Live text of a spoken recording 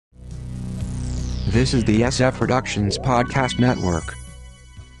This is the SF Productions Podcast Network.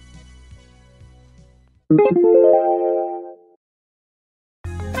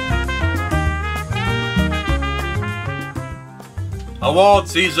 Award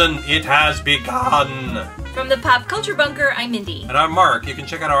season, it has begun! From the Pop Culture Bunker, I'm Mindy. And I'm Mark. You can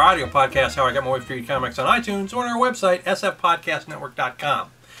check out our audio podcast, How I Got My Wife to Read Comics, on iTunes or on our website, sfpodcastnetwork.com.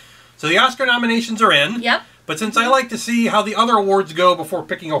 So the Oscar nominations are in. Yep. But since I like to see how the other awards go before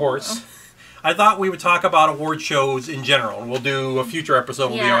picking a horse, I thought we would talk about award shows in general. We'll do a future episode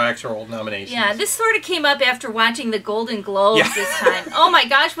will be our actual nominations. Yeah, this sort of came up after watching the Golden Globes this time. Oh my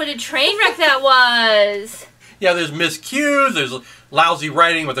gosh, what a train wreck that was! Yeah, there's miscues, there's lousy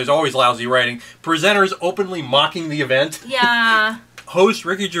writing, but there's always lousy writing. Presenters openly mocking the event. Yeah. Host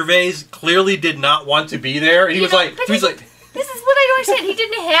Ricky Gervais clearly did not want to be there, and he was like, this is what I don't understand. He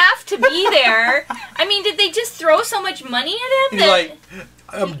didn't have to be there. I mean, did they just throw so much money at him? He's like,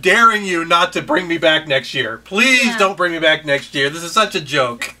 I'm daring you not to bring me back next year. Please don't bring me back next year. This is such a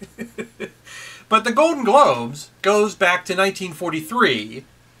joke. But the Golden Globes goes back to 1943.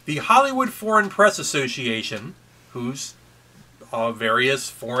 The Hollywood Foreign Press Association, whose various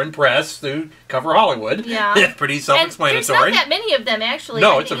foreign press who cover Hollywood. Yeah. Pretty self-explanatory. And there's not that many of them, actually.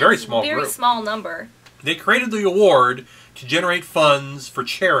 No, it's a very small group. Very small number. They created the award to generate funds for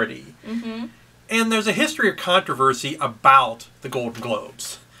charity. Mm-hmm. And there's a history of controversy about the Golden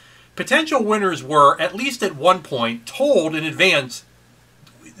Globes. Potential winners were, at least at one point, told in advance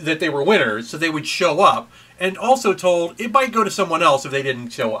that they were winners, so they would show up, and also told it might go to someone else if they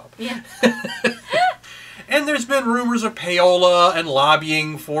didn't show up. Yeah. And there's been rumors of payola and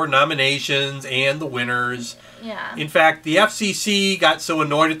lobbying for nominations and the winners. Yeah. In fact, the FCC got so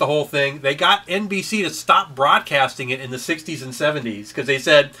annoyed at the whole thing, they got NBC to stop broadcasting it in the 60s and 70s because they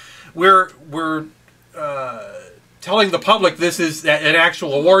said, we're telling the public this is an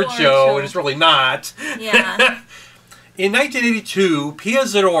actual award show, and it's really not. Yeah. In 1982, Pia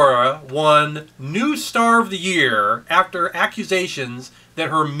Zadora won New Star of the Year after accusations that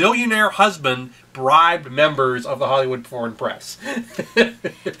her millionaire husband bribed members of the Hollywood Foreign Press.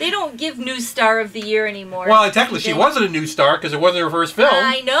 They don't give New Star of the Year anymore. Well, technically she wasn't a new star because it wasn't her first film.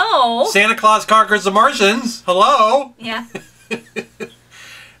 I know. Santa Claus Conquers the Martians. Hello. Yeah.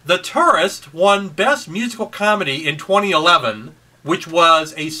 The Tourist won Best Musical Comedy in 2011, which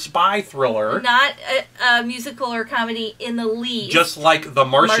was a spy thriller. Not a musical or comedy in the least. Just like The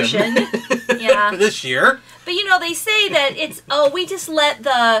Martian. Yeah. This year. But you know, they say that it's, we just let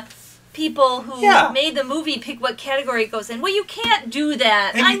the people who made the movie pick what category it goes in. Well, you can't do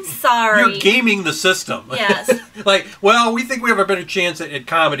that. And I'm sorry. You're gaming the system. Yes. Like, well, we think we have a better chance at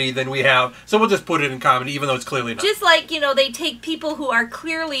comedy than we have, so we'll just put it in comedy, even though it's clearly not. Just like, you know, they take people who are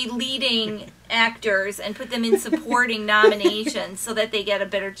clearly leading actors and put them in supporting nominations so that they get a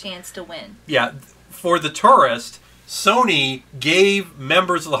better chance to win. Yeah. For The Tourist, Sony gave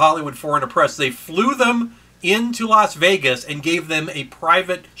members of the Hollywood Foreign Press, they flew them into Las Vegas and gave them a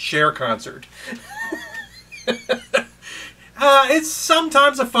private Cher concert. It's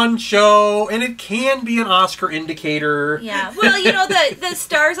sometimes a fun show, and it can be an Oscar indicator. Yeah, well, you know, the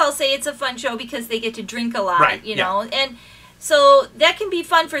stars all say it's a fun show because they get to drink a lot, you know, and so that can be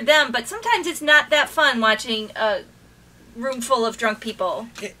fun for them, but sometimes it's not that fun watching a room full of drunk people.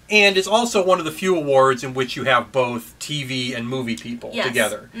 And it's also one of the few awards in which you have both TV and movie people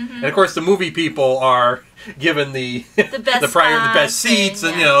together. Mm-hmm. And of course, the movie people are given the best seats,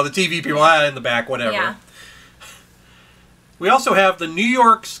 and you know, the TV people in the back, whatever. Yeah. We also have the New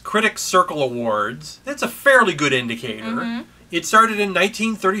York's Critics Circle Awards. That's a fairly good indicator. Mm-hmm. It started in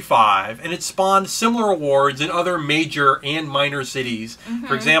 1935, and it spawned similar awards in other major and minor cities. Mm-hmm.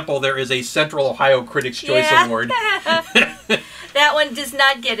 For example, there is a Central Ohio Critics' Choice Award. That one does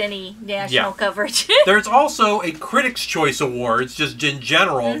not get any national coverage. There's also a Critics' Choice Awards, just in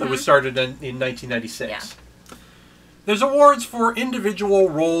general, that was started in 1996. Yeah. There's awards for individual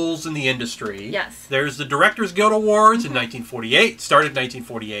roles in the industry. Yes. There's the Directors Guild Awards in 1948, started in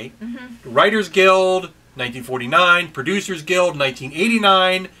 1948. The Writers Guild, 1949, Producers Guild,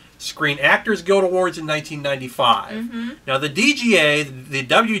 1989, Screen Actors Guild Awards in 1995. Now the DGA, the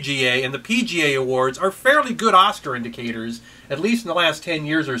WGA, and the PGA Awards are fairly good Oscar indicators, at least in the last 10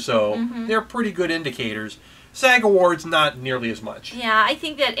 years or so. They're pretty good indicators. SAG Awards, not nearly as much. Yeah, I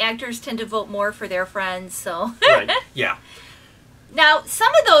think that actors tend to vote more for their friends, so... Right, yeah. Now, some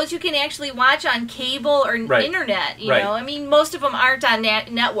of those you can actually watch on cable or internet, you know. I mean, most of them aren't on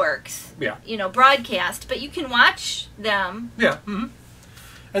networks, you know, broadcast, but you can watch them. Yeah. Mm-hmm.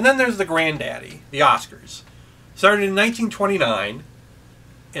 And then there's the granddaddy, the Oscars. Started in 1929,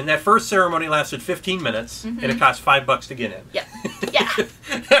 and that first ceremony lasted 15 minutes, and it cost $5 to get in. Yeah. Yeah.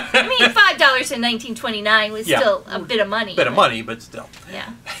 I mean, $5 course, in 1929 was still a bit of money. Bit of money, but still.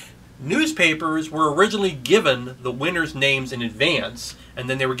 Yeah. Newspapers were originally given the winners' names in advance, and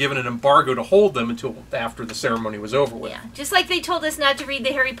then they were given an embargo to hold them until after the ceremony was over with. Yeah, just like they told us not to read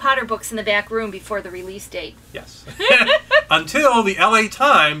the Harry Potter books in the back room before the release date. Yes. Until the LA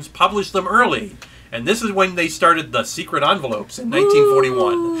Times published them early. And this is when they started the secret envelopes in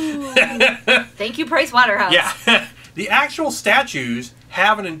 1941. Thank you, Price Waterhouse. Yeah. The actual statues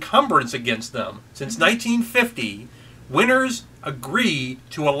have an encumbrance against them. Since 1950, winners agree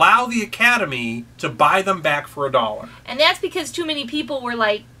to allow the Academy to buy them back for $1. And that's because too many people were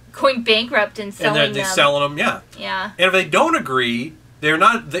like going bankrupt and selling them. And they're selling them, yeah. Yeah. And if they don't agree,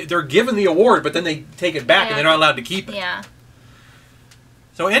 they're given the award, but then they take it back and they're not allowed to keep it. Yeah.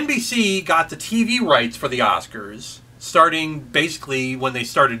 So NBC got the TV rights for the Oscars, starting basically when they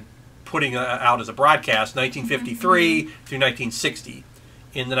started putting out as a broadcast, 1953 through 1960.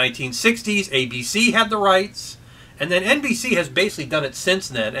 In the 1960s, ABC had the rights, and then NBC has basically done it since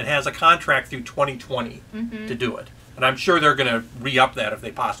then and has a contract through 2020 to do it. And I'm sure they're going to re-up that if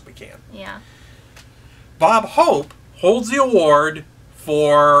they possibly can. Yeah. Bob Hope holds the award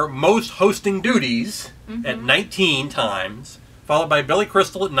for most hosting duties at 19 times, followed by Billy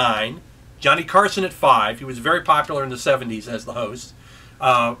Crystal at 9, Johnny Carson at 5. He was very popular in the 70s as the host.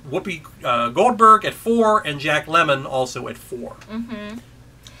 Whoopi Goldberg at 4, and Jack Lemmon also at 4.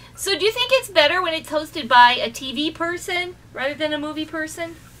 So do you think it's better when it's hosted by a TV person rather than a movie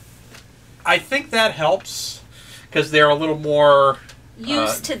person? I think that helps because they're a little more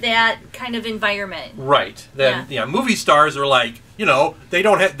used to that kind of environment. Right. Then movie stars are like, you know, they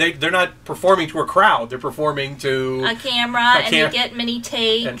don't have they're not performing to a crowd. They're performing to a camera, and they get many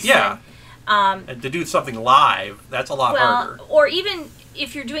takes. And to do something live, that's a lot harder. Or even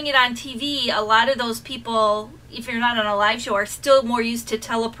if you're doing it on TV, a lot of those people, if you're not on a live show, are still more used to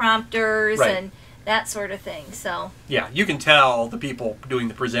teleprompters and that sort of thing. So yeah, you can tell the people doing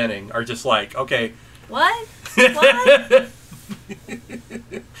the presenting are just like, okay, what? What?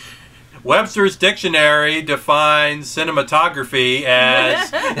 Webster's Dictionary defines cinematography as...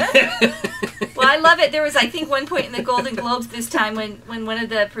 Well, I love it. There was, I think, one point in the Golden Globes this time when one of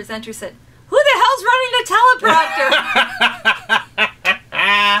the presenters said, "Who the hell's running the teleprompter?"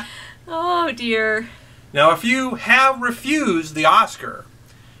 Oh, dear. Now, if you have refused the Oscar,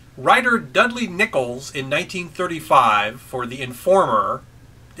 writer Dudley Nichols in 1935 for The Informer,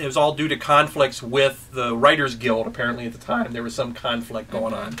 it was all due to conflicts with the Writers Guild, apparently at the time. There was some conflict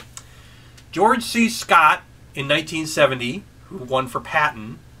going on. George C. Scott in 1970, who won for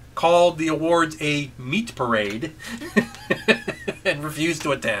Patton, called the awards a meat parade and refused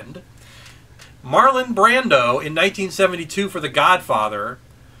to attend. Marlon Brando in 1972 for The Godfather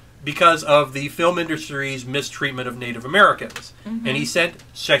because of the film industry's mistreatment of Native Americans. And he sent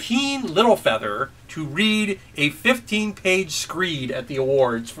Shaheen Littlefeather to read a 15-page screed at the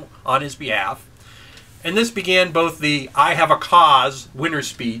awards on his behalf. And this began both the I Have a Cause winner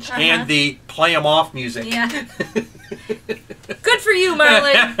speech and the play 'em off music. Yeah. Good for you,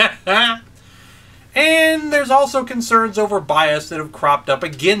 Marlon. And there's also concerns over bias that have cropped up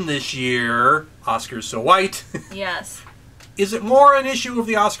again this year. Oscars so white. Yes. Is it more an issue of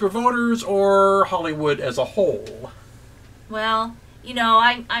the Oscar voters or Hollywood as a whole? Well, you know,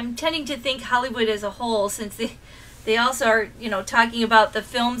 I'm tending to think Hollywood as a whole, since they also are, you know, talking about the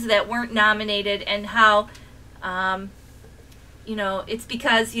films that weren't nominated and how, you know, it's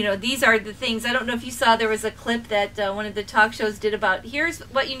because, you know, these are the things. I don't know if you saw, there was a clip that one of the talk shows did about, here's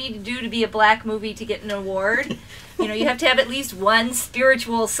what you need to do to be a black movie to get an award. You know, you have to have at least one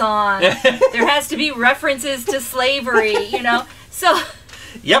spiritual song. There has to be references to slavery, you know. So,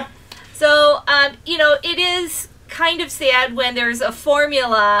 yep. So, you know, it is kind of sad when there's a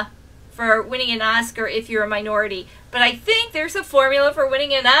formula for winning an Oscar if you're a minority. But I think there's a formula for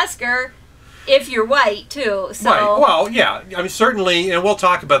winning an Oscar if you're white, too. So. Right. Well, yeah. I mean, certainly, and we'll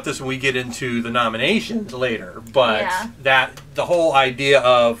talk about this when we get into the nominations later, but that the whole idea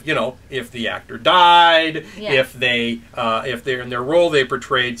of, you know, if the actor died, if they're in their role, they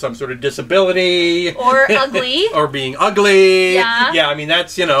portrayed some sort of disability. Or ugly. Or being ugly. Yeah. Yeah, I mean,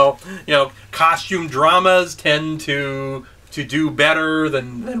 that's, you know, costume dramas tend to do better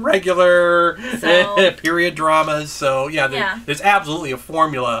than regular period dramas. So, yeah, there's absolutely a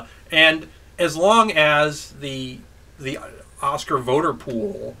formula. And as long as the Oscar voter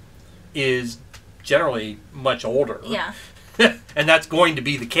pool is generally much older, and that's going to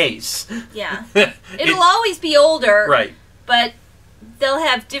be the case. Yeah, it'll always be older, right? But they'll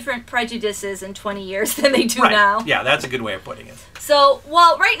have different prejudices in 20 years than they do now. Yeah, that's a good way of putting it. So,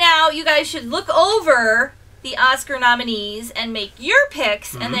 well, right now you guys should look over the Oscar nominees and make your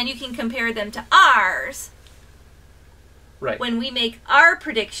picks, and then you can compare them to ours. Right. When we make our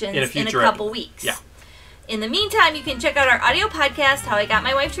predictions in a couple weeks. Yeah. In the meantime, you can check out our audio podcast, How I Got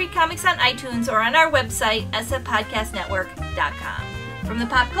My Wife to Read Comics, on iTunes or on our website, sfpodcastnetwork.com. From the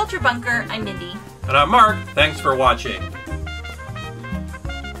Pop Culture Bunker, I'm Mindy. And I'm Mark. Thanks for watching.